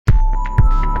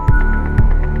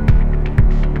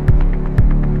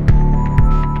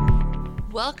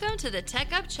Welcome to the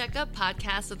Tech Up Checkup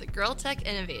podcast with the Girl Tech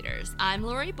Innovators. I'm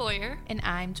Lori Boyer. And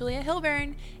I'm Julia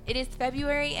Hilburn. It is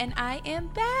February and I am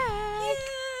back. Yay!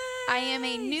 I am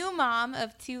a new mom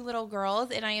of 2 little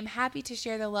girls, and I am happy to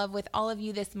share the love with all of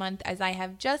you this month as I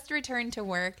have just returned to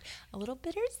work. A little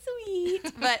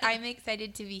bittersweet, but I'm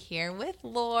excited to be here with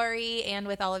Lori and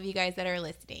with all of you guys that are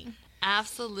listening.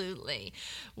 Absolutely.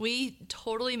 We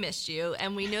totally missed you,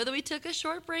 and we know that we took a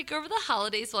short break over the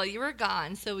holidays while you were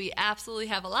gone, so we absolutely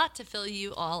have a lot to fill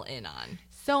you all in on.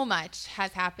 So much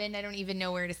has happened. I don't even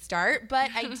know where to start, but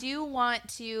I do want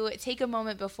to take a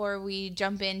moment before we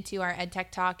jump into our EdTech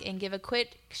Talk and give a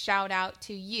quick shout out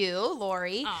to you,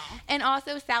 Lori, and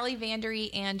also Sally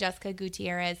Vandery and Jessica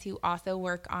Gutierrez, who also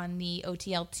work on the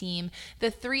OTL team.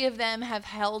 The 3 of them have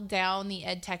held down the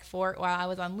EdTech fort while I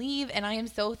was on leave, and I am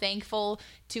so thankful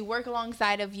to work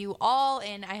alongside of you all,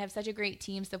 and I have such a great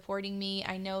team supporting me.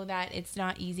 I know that it's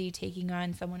not easy taking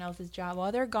on someone else's job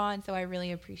while they're gone, so I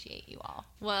really appreciate you all.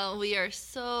 Well, we are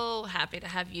so happy to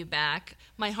have you back.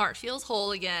 My heart feels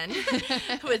whole again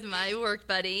with my work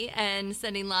buddy, and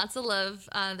sending lots of love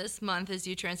this month as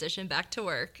you transition back to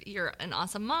work. You're an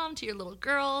awesome mom to your little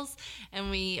girls, and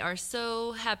we are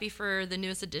so happy for the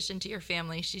newest addition to your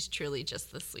family. She's truly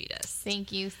just the sweetest.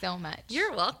 Thank you so much.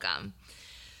 You're welcome.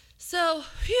 So,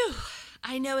 phew,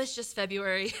 I know it's just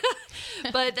February,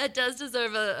 but that does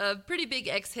deserve a pretty big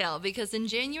exhale, because in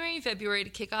January and February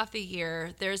to kick off the year,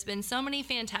 there's been so many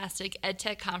fantastic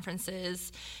EdTech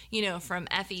conferences, from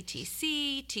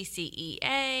FETC,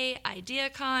 TCEA,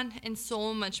 IdeaCon, and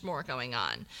so much more going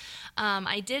on.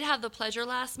 I did have the pleasure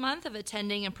last month of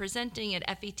attending and presenting at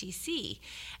FETC,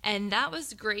 and that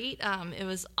was great. It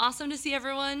was awesome to see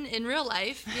everyone in real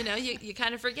life. You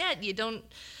kind of forget.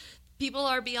 People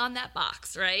are beyond that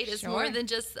box, right? It's more than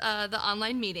just the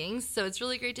online meetings. So it's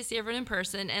really great to see everyone in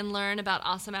person and learn about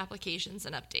awesome applications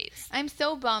and updates. I'm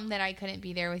so bummed that I couldn't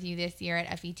be there with you this year at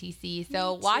FETC.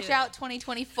 So watch out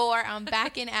 2024. I'm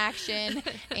back in action,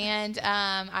 and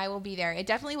I will be there. It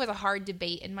definitely was a hard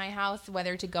debate in my house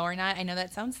whether to go or not. I know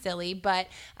that sounds silly, but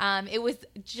it was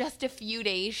just a few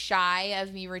days shy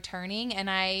of me returning,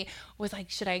 and I was like,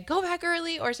 should I go back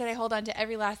early or should I hold on to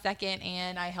every last second?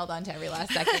 And I held on to every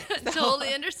last second.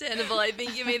 Totally understandable. I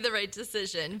think you made the right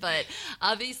decision, but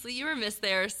obviously you were missed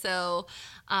there. So,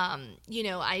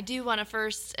 I do want to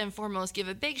first and foremost give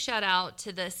a big shout out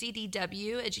to the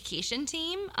CDW education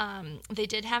team. They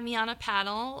did have me on a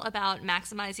panel about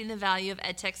maximizing the value of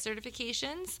EdTech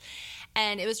certifications.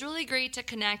 And it was really great to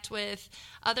connect with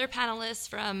other panelists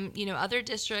from, other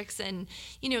districts and,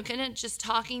 kind of just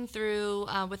talking through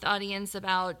with audience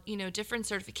about, different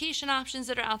certification options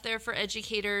that are out there for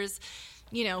educators.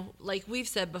 Like we've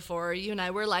said before, you and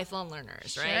I, we're lifelong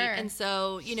learners, right? Sure. And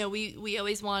so, we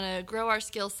always want to grow our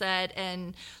skill set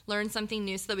and learn something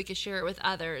new so that we can share it with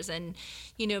others. And,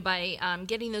 by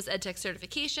getting those EdTech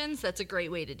certifications, that's a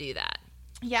great way to do that.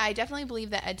 Yeah, I definitely believe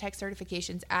that EdTech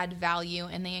certifications add value,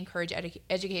 and they encourage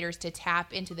educators to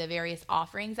tap into the various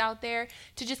offerings out there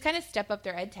to just kind of step up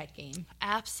their EdTech game.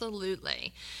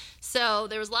 Absolutely. So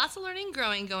there was lots of learning and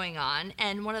growing going on,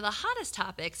 and one of the hottest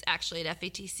topics actually at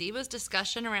FETC was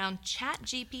discussion around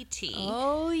ChatGPT.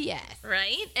 Oh, yes.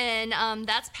 Right? And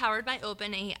that's powered by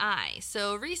OpenAI.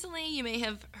 So recently you may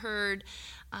have heard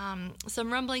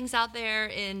some rumblings out there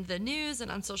in the news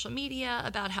and on social media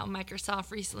about how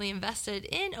Microsoft recently invested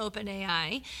in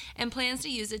OpenAI and plans to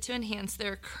use it to enhance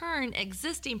their current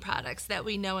existing products that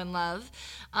we know and love,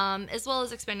 as well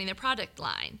as expanding their product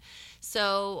line.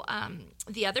 So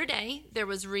the other day, there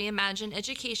was Reimagine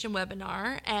Education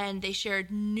webinar, and they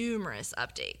shared numerous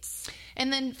updates.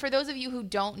 And then for those of you who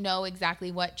don't know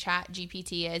exactly what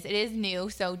ChatGPT is, it is new,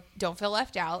 so don't feel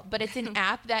left out, but it's an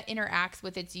app that interacts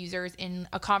with its users in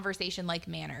a conversation-like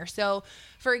manner. So,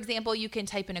 for example, you can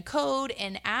type in a code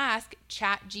and ask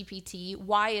ChatGPT,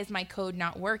 why is my code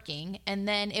not working? And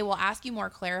then it will ask you more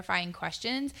clarifying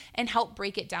questions and help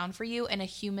break it down for you in a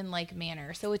human-like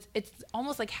manner. So it's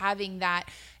almost like having that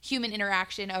human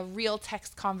interaction, a real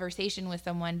text conversation with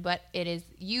someone, but it is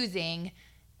using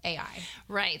AI.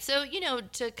 Right. So,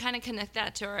 to kind of connect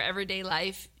that to our everyday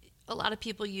life, a lot of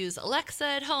people use Alexa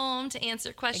at home to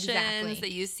answer questions. Exactly. They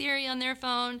use Siri on their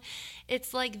phone.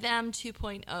 It's like them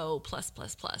 2.0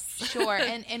 plus. Sure.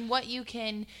 And what you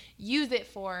can use it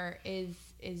for is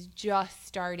just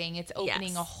starting. It's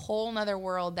opening a whole nother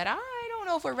world that I don't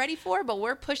know if we're ready for, but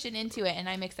we're pushing into it, and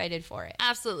I'm excited for it.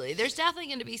 Absolutely. There's definitely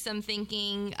going to be some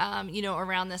thinking,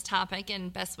 around this topic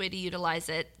and best way to utilize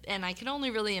it. And I can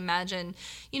only really imagine,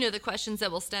 the questions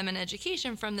that will stem in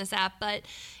education from this app. But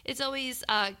it's always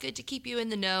good to keep you in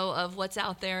the know of what's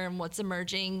out there and what's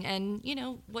emerging and,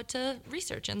 what to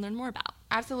research and learn more about.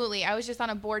 Absolutely. I was just on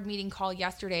a board meeting call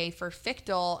yesterday for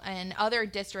Fichtel, and other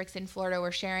districts in Florida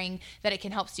were sharing that it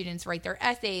can help students write their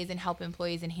essays and help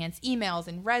employees enhance emails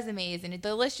and resumes. And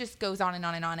the list just goes on and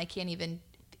on and on. I can't even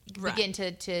begin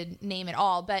to name it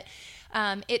all. But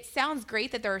it sounds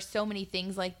great that there are so many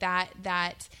things like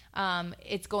that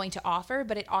it's going to offer,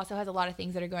 but it also has a lot of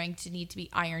things that are going to need to be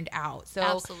ironed out. So,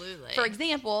 absolutely. For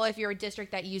example, if you're a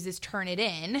district that uses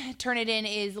Turnitin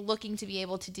is looking to be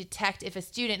able to detect if a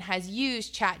student has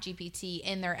used ChatGPT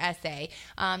in their essay.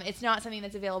 It's not something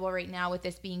that's available right now with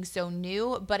this being so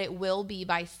new, but it will be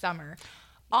by summer.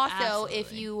 Also, absolutely.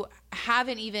 If you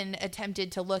haven't even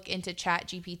attempted to look into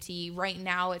ChatGPT right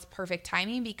now, it's perfect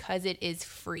timing because it is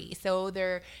free. So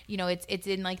it's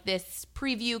in like this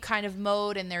preview kind of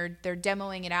mode, and they're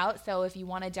demoing it out. So if you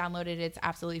want to download it, it's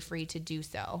absolutely free to do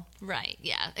so. Right.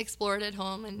 Yeah. Explore it at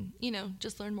home and,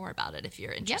 just learn more about it if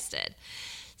you're interested. Yep.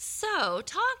 So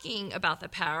talking about the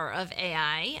power of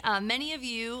AI, many of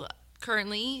you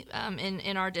currently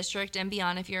in our district and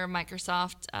beyond, if you're a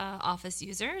Microsoft Office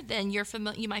user, then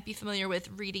you might be familiar with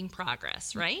Reading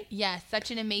Progress, right? Yes,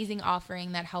 such an amazing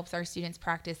offering that helps our students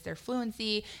practice their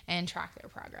fluency and track their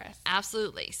progress.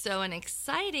 Absolutely. So an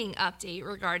exciting update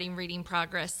regarding Reading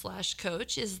Progress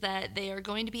 /Coach is that they are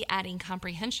going to be adding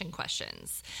comprehension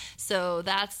questions. So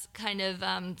that's kind of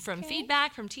from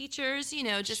feedback from teachers,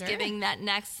 just giving that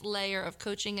next layer of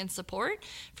coaching and support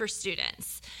for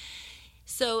students.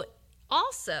 So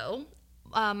also,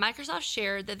 Microsoft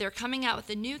shared that they're coming out with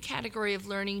a new category of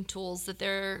learning tools that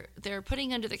they're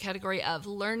putting under the category of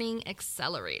learning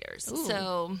accelerators. Ooh.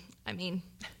 So,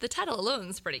 the title alone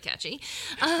is pretty catchy.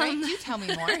 Right? You tell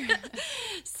me more.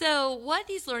 So what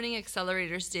these learning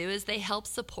accelerators do is they help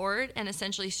support and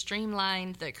essentially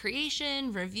streamline the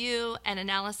creation, review, and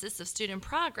analysis of student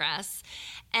progress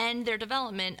and their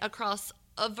development across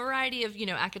a variety of,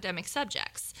 academic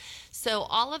subjects. So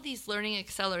all of these learning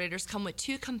accelerators come with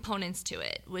two components to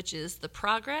it, which is the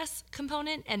progress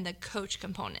component and the coach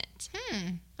component.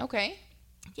 Okay.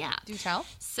 Yeah. Do tell.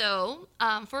 So,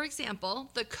 for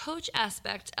example, the coach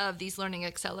aspect of these learning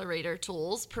accelerator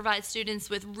tools provides students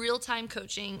with real-time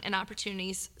coaching and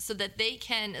opportunities so that they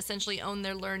can essentially own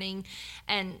their learning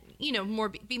and,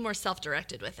 be more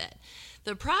self-directed with it.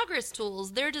 The progress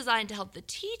tools, they're designed to help the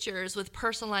teachers with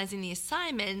personalizing the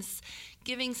assignments,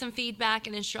 giving some feedback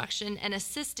and instruction, and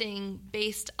assisting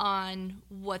based on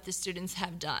what the students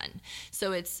have done.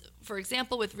 So it's, for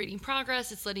example, with Reading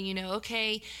Progress, it's letting you know,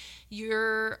 okay,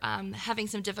 you're having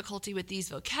some difficulty with these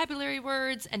vocabulary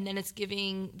words, and then it's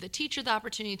giving the teacher the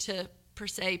opportunity to per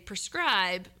se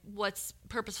prescribe what's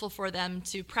purposeful for them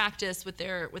to practice with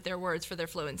their words for their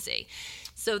fluency.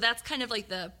 So that's kind of like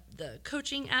the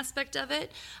coaching aspect of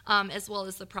it, as well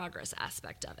as the progress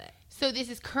aspect of it. So this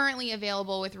is currently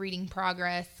available with Reading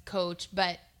Progress Coach,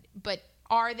 but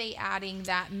are they adding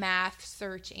that math,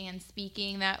 search, and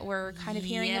speaking that we're kind of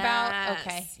hearing about?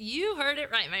 Okay. You heard it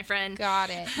right, my friend. Got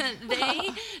it.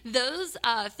 Those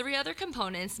three other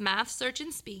components, math, search,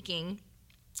 and speaking,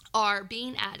 are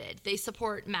being added. They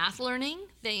support math learning,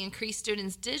 they increase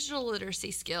students' digital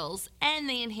literacy skills, and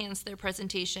they enhance their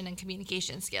presentation and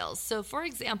communication skills. So, for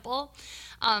example,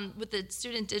 with the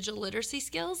student digital literacy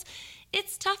skills,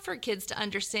 it's tough for kids to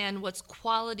understand what's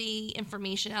quality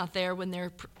information out there when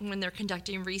they're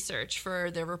conducting research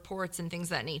for their reports and things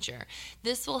of that nature.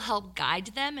 This will help guide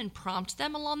them and prompt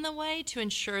them along the way to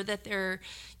ensure that they're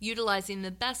utilizing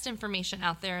the best information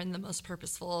out there in the most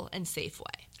purposeful and safe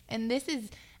way. And this is,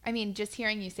 just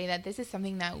hearing you say that, this is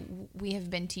something that we have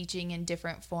been teaching in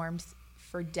different forms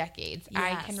for decades. Yes.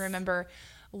 I can remember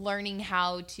learning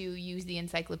how to use the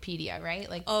encyclopedia, right?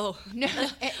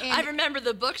 I remember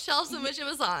the bookshelves in which it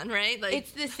was on, right?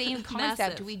 It's the same concept.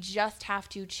 Massive. We just have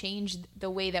to change the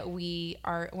way that we're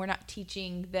not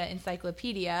teaching the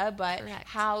encyclopedia, but Correct.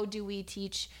 How do we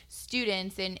teach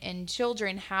students and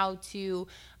children how to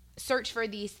search for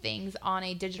these things on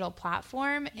a digital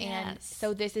platform? Yes. And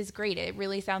so this is great. It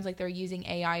really sounds like they're using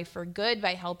AI for good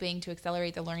by helping to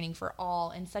accelerate the learning for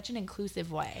all in such an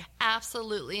inclusive way.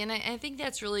 Absolutely. And I think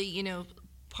that's really,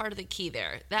 part of the key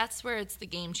there. That's where it's the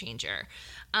game changer.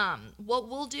 What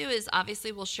we'll do is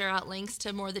obviously we'll share out links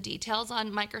to more of the details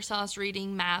on Microsoft's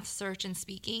Reading, Math, Search, and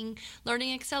Speaking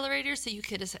Learning Accelerator, so you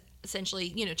could essentially,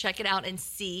 check it out and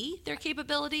see their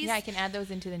capabilities. Yeah, I can add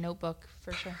those into the notebook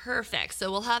for sure. Perfect.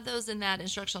 So we'll have those in that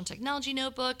instructional technology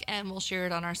notebook, and we'll share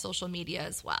it on our social media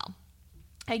as well.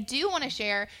 I do want to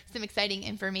share some exciting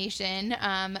information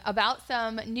about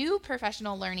some new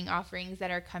professional learning offerings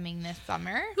that are coming this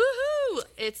summer. Woohoo! Woo!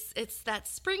 It's that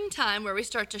springtime where we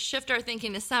start to shift our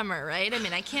thinking to summer, right? I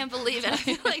mean, I can't believe it. I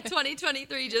feel like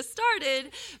 2023 just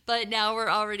started, but now we're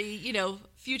already,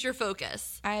 future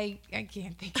focus. I can't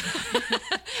think of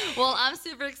it. Well, I'm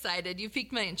super excited. You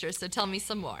piqued my interest, so tell me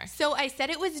some more. So I said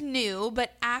it was new,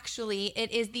 but actually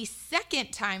it is the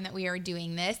second time that we are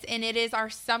doing this, and it is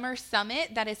our summer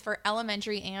summit that is for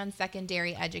elementary and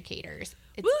secondary educators.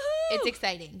 It's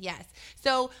exciting, yes.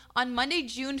 So on Monday,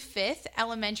 June 5th,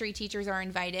 elementary teachers are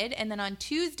invited, and then on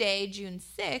Tuesday, June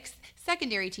 6th,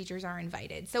 secondary teachers are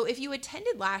invited. So if you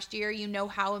attended last year, you know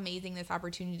how amazing this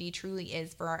opportunity truly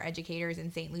is for our educators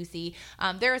in St. Lucie.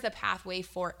 There is a pathway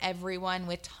for everyone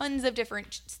with tons of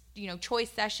different choice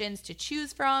sessions to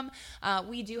choose from.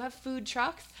 We do have food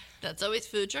trucks. That's always,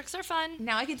 food trucks are fun.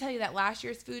 Now I can tell you that last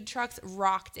year's food trucks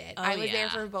rocked it. I was there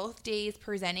for both days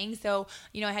presenting. So,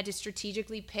 I had to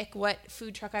strategically pick what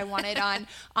food truck I wanted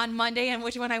on Monday and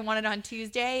which one I wanted on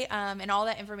Tuesday. And all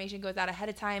that information goes out ahead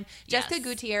of time. Yes. Jessica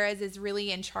Gutierrez is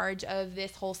really in charge of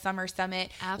this whole summer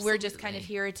summit. Absolutely. We're just kind of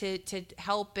here to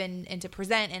help and to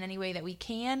present in any way that we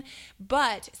can.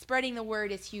 But spreading the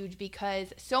word is huge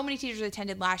because so many teachers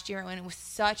attended last year and it was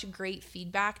such great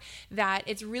feedback that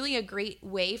it's really a great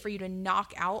way for you to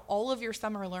knock out all of your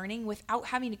summer learning without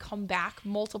having to come back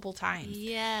multiple times.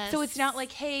 Yes. So it's not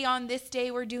like, hey, on this day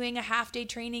we're doing a half day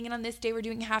training and on this day we're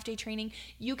doing a half day training.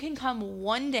 You can come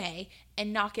one day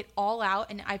and knock it all out.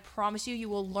 And I promise you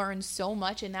will learn so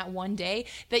much in that one day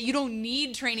that you don't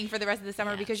need training for the rest of the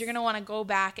summer because you're going to want to go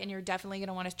back and you're definitely going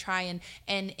to want to try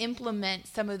and implement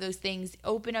some of those things.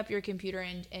 Open up your computer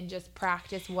and just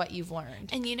practice what you've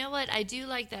learned. And you know what? I do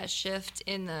like that shift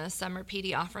in the summer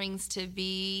PD offerings to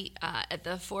be at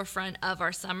the forefront of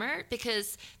our summer,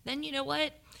 because then you know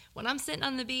what? When I'm sitting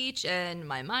on the beach and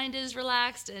my mind is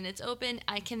relaxed and it's open,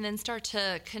 I can then start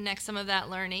to connect some of that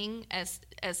learning as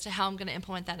to how I'm going to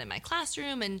implement that in my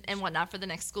classroom and whatnot for the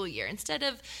next school year. Instead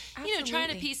of, trying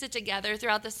to piece it together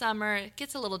throughout the summer, it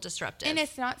gets a little disruptive. And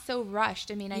it's not so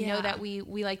rushed. I mean, I know that we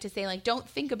like to say, like, don't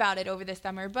think about it over the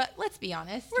summer, but let's be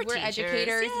honest. We're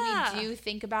educators. Yeah. We do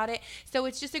think about it. So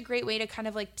it's just a great way to kind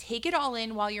of like take it all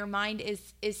in while your mind is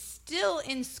still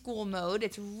in school mode.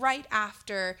 It's right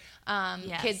after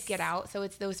kids get out. So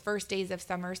it's those first days of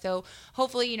summer. So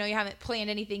hopefully, you haven't planned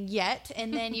anything yet.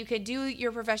 And then you could do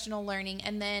your professional learning.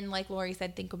 And then, like Lori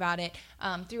said, think about it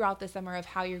throughout the summer of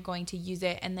how you're going to use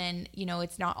it. And then,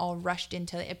 it's not all rushed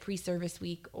into a pre-service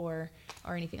week or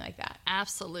anything like that.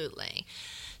 Absolutely.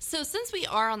 So since we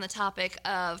are on the topic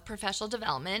of professional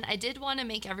development, I did want to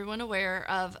make everyone aware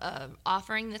of an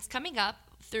offering that's coming up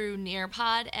through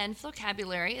Nearpod and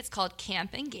Flocabulary. It's called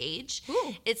Camp Engage.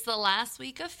 Ooh. It's the last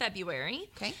week of February,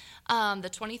 Okay. The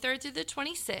 23rd through the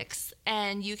 26th,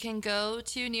 and you can go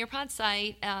to Nearpod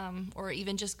site or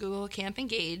even just Google Camp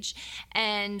Engage,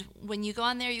 and when you go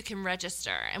on there, you can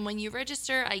register. And when you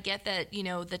register, I get that,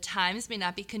 the times may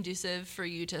not be conducive for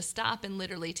you to stop and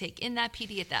literally take in that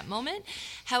PD at that moment.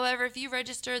 However, if you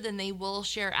register, then they will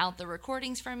share out the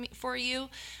recordings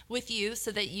with you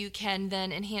so that you can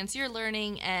then enhance your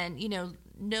learning and,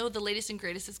 know the latest and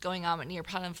greatest that's going on with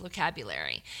Nearpod and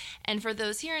Flocabulary. And for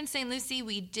those here in St. Lucie,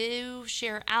 we do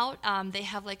share out. They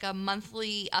have like a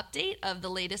monthly update of the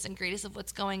latest and greatest of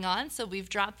what's going on. So we've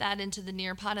dropped that into the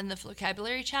Nearpod and the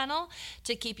Flocabulary channel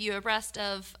to keep you abreast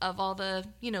of all the,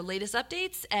 latest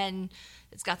updates. And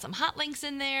it's got some hot links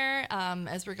in there.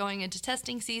 As we're going into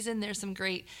testing season, there's some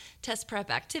great test prep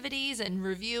activities and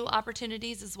review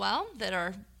opportunities as well that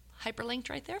are hyperlinked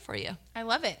right there for you. I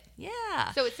love it.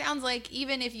 Yeah. So it sounds like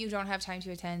even if you don't have time to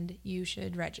attend, you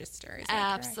should register. Is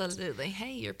that Absolutely. Correct?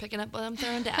 Hey, you're picking up what I'm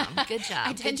throwing down. Good job.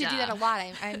 I tend to do that a lot.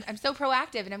 I'm so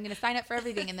proactive, and I'm going to sign up for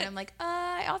everything, and then I'm like,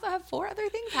 I also have 4 other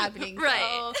things happening.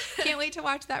 Right. So can't wait to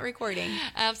watch that recording.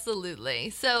 Absolutely.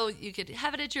 So you could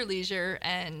have it at your leisure,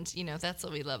 and that's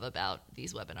what we love about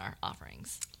these webinar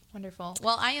offerings. Wonderful.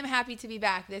 Well, I am happy to be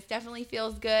back. This definitely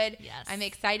feels good. Yes. I'm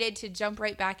excited to jump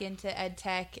right back into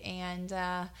EdTech and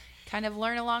kind of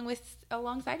learn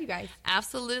alongside you guys.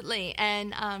 Absolutely.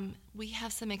 And we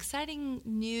have some exciting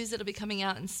news that'll be coming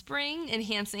out in spring,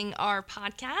 enhancing our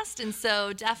podcast. And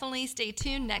so definitely stay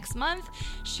tuned next month.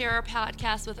 Share our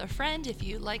podcast with a friend if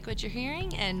you like what you're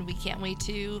hearing. And we can't wait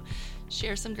to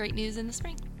share some great news in the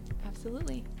spring.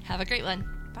 Absolutely. Have a great one.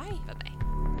 Bye.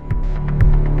 Bye-bye.